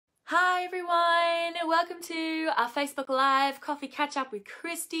Hi everyone, welcome to our Facebook Live Coffee Catch Up with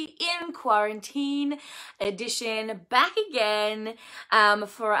Christy in Quarantine edition, back again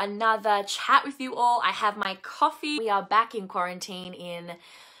for another chat with you all. I have my coffee. We are back in quarantine in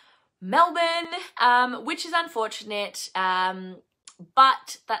Melbourne, which is unfortunate,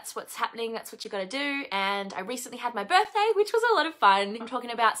 but that's what's happening, that's what you gotta do. And I recently had my birthday, which was a lot of fun. I'm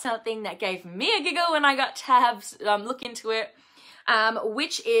talking about something that gave me a giggle when I got to have look into it.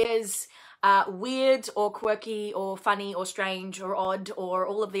 Which is weird or quirky or funny or strange or odd or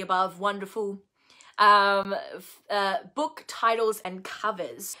all of the above wonderful book titles and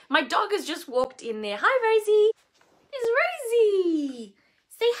covers. My dog has just walked in there. Hi Rosie! It's Rosie!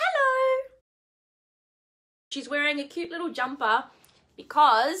 Say hello! She's wearing a cute little jumper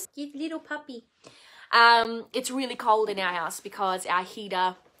because cute little puppy. It's really cold in our house because our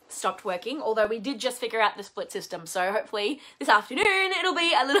heater stopped working, although we did just figure out the split system, so hopefully this afternoon it'll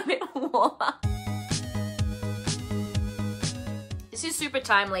be a little bit warmer. This is super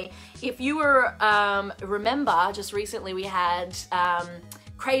timely. If you were remember, just recently we had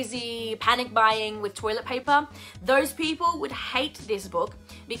crazy panic buying with toilet paper. Those people would hate this book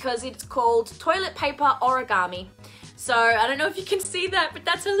because it's called Toilet Paper Origami. So I don't know if you can see that, but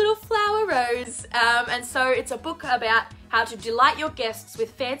that's a little flower rose. And so it's a book about how to delight your guests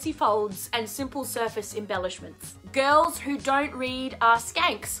with fancy folds and simple surface embellishments. Girls who don't read are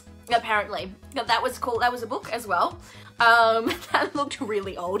skanks, apparently. That was cool. That was a book as well. That looked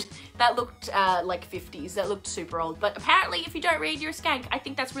really old. That looked like 50s. That looked super old. But apparently if you don't read, you're a skank. I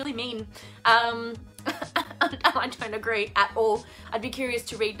think that's really mean. I don't agree at all. I'd be curious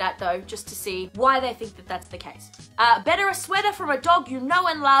to read that though, just to see why they think that that's the case. Better a sweater from a dog you know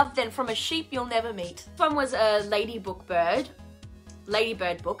and love than from a sheep you'll never meet. This one was a ladybird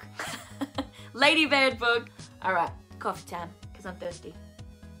book. Ladybird book. All right, coffee time, because I'm thirsty.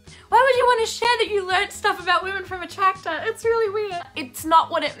 Why would you want to share that you learnt stuff about women from a tractor? It's really weird. It's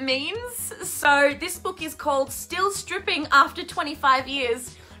not what it means. So this book is called Still Stripping After 25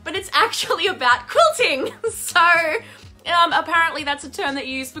 Years. But it's actually about quilting. So apparently that's a term that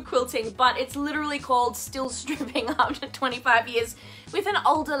you use for quilting, but it's literally called Still Stripping After 25 Years with an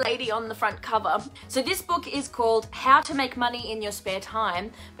older lady on the front cover. So this book is called How to Make Money in Your Spare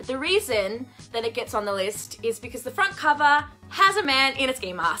Time, but the reason that it gets on the list is because the front cover has a man in a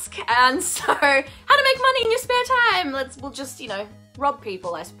ski mask. And so how to make money in your spare time. We'll just, you know, rob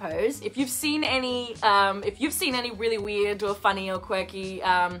people, I suppose. If you've seen any really weird or funny or quirky,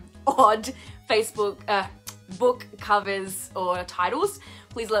 odd Facebook book covers or titles,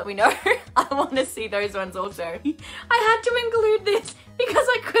 please let me know. I want to see those ones also. I had to include this because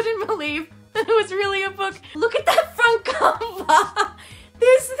I couldn't believe that it was really a book. Look at that front cover.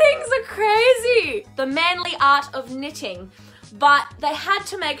 These things are crazy. The manly art of knitting. But they had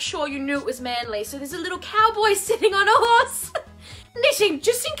to make sure you knew it was manly. So there's a little cowboy sitting on a horse. Knitting,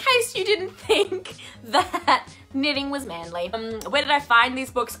 just in case you didn't think that knitting was manly. Where did I find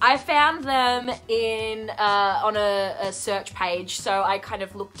these books? I found them in on a search page, so I kind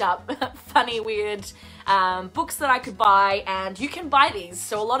of looked up funny, weird books that I could buy, and you can buy these.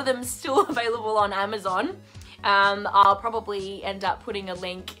 So a lot of them still available on Amazon. I'll probably end up putting a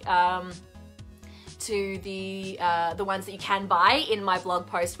link to the ones that you can buy in my blog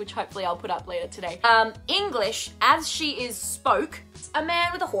post, which hopefully I'll put up later today. English as She Is Spoke, a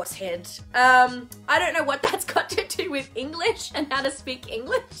man with a horse head. I don't know what that's got to do with English and how to speak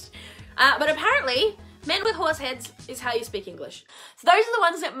English, but apparently men with horse heads is how you speak English. So those are the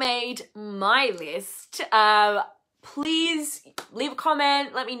ones that made my list. Please leave a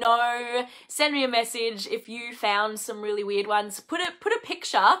comment, let me know, send me a message if you found some really weird ones. Put a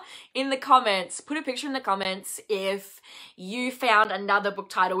picture in the comments. Put a picture in the comments if you found another book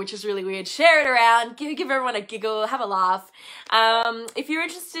title which is really weird. Share it around, give everyone a giggle, have a laugh. If you're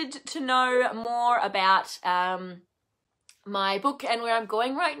interested to know more about my book and where I'm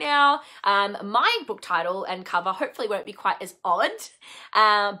going right now, my book title and cover hopefully won't be quite as odd,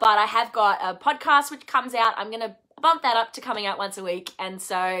 but I have got a podcast which comes out. I'm gonna bump that up to coming out once a week, and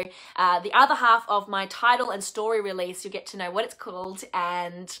so the other half of my title and story release, you'll get to know what it's called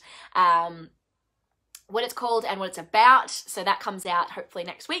and what it's about. So that comes out hopefully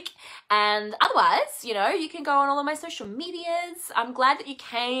next week. And otherwise, you know, you can go on all of my social medias. I'm glad that you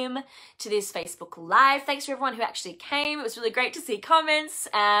came to this Facebook Live. Thanks to everyone who actually came. It was really great to see comments.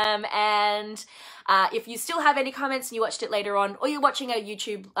 And If you still have any comments and you watched it later on, or you're watching a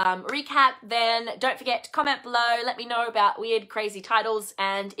YouTube recap, then don't forget to comment below. Let me know about weird, crazy titles,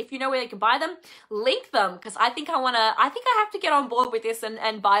 and if you know where you can buy them, link them, because I think I have to get on board with this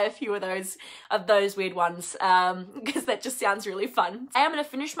and buy a few of those weird ones, because that just sounds really fun. I am going to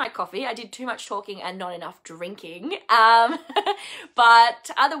finish my coffee. I did too much talking and not enough drinking. But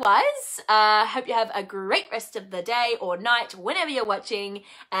otherwise, hope you have a great rest of the day or night, whenever you're watching,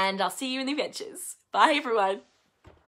 and I'll see you in the adventures. Bye everyone.